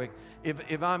real quick. If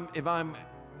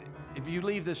you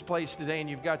leave this place today and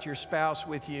you've got your spouse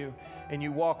with you and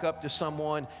you walk up to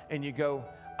someone and you go,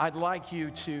 I'd like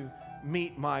you to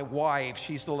meet my wife.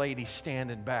 She's the lady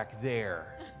standing back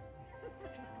there.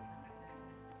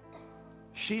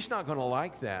 She's not going to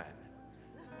like that.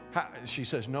 She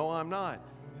says, no, I'm not.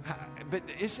 But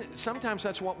sometimes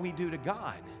that's what we do to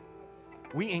God.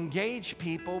 We engage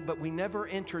people, but we never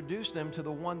introduce them to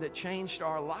the one that changed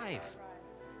our life.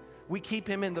 We keep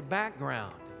him in the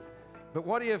background. But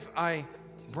what if I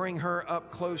bring her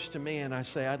up close to me and I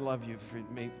say, I'd love you for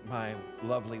my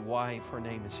lovely wife. Her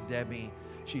name is Debbie.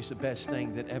 She's the best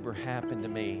thing that ever happened to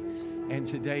me. And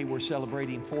today we're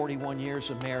celebrating 41 years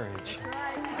of marriage.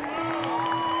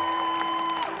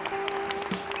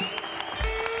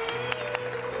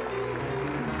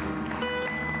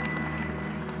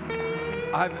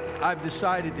 I've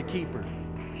decided to keep her.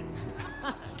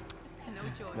 No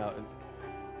choice. No.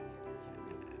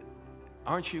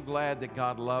 Aren't you glad that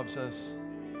God loves us?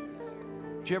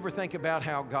 Did you ever think about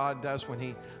how God does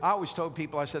when I always told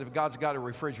people, I said, if God's got a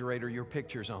refrigerator, your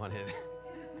picture's on it.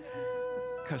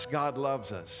 Because God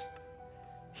loves us.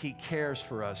 He cares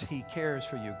for us. He cares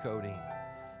for you, Cody.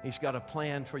 He's got a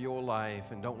plan for your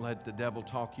life, and don't let the devil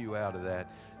talk you out of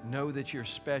that. Know that you're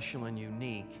special and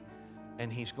unique,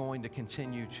 and he's going to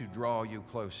continue to draw you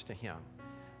close to him.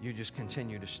 You just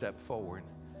continue to step forward.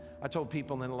 I told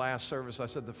people in the last service, I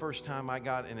said, the first time I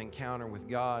got an encounter with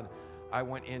God, I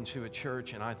went into a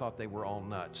church and I thought they were all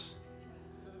nuts.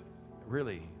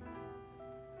 Really.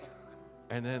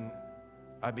 And then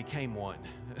I became one.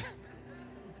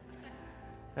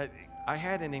 I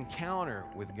had an encounter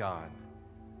with God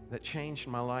that changed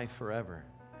my life forever.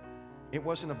 It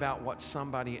wasn't about what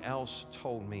somebody else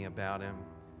told me about him.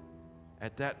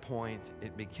 At that point,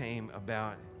 it became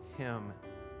about him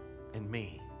and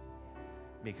me,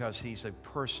 because he's a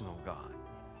personal God.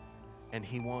 And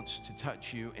he wants to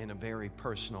touch you in a very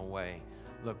personal way.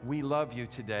 Look, we love you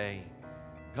today.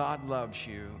 God loves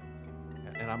you.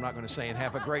 And I'm not going to say, and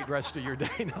have a great rest of your day.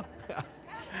 No.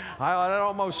 I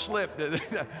almost slipped.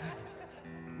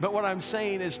 But what I'm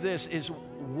saying is this, is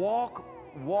walk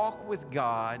with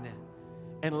God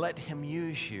and let him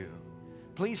use you.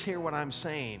 Please hear what I'm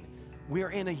saying.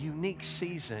 We're in a unique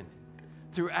season.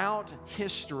 Throughout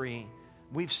history,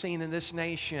 we've seen in this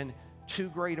nation 2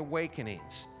 great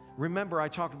awakenings. Remember, I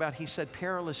talked about, he said,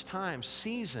 perilous times,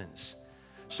 seasons.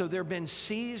 So there have been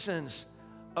seasons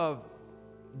of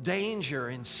danger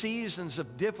and seasons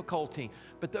of difficulty,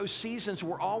 but those seasons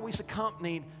were always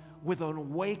accompanied with an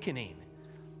awakening.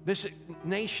 This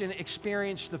nation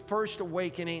experienced the first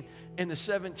awakening in the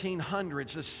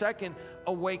 1700s. The second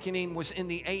awakening was in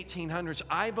the 1800s.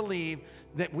 I believe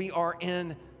that we are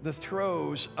in the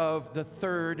throes of the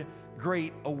third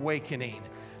great awakening.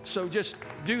 So just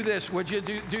do this. Would you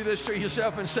do this to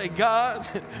yourself and say, God,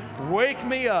 wake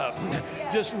me up.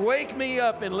 Just wake me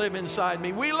up and live inside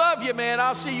me. We love you, man.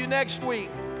 I'll see you next week.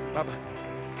 Bye-bye.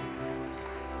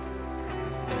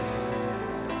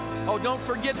 Oh, don't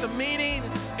forget the meeting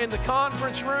in the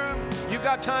conference room. You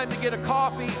got time to get a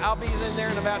coffee. I'll be in there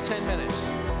in about 10 minutes.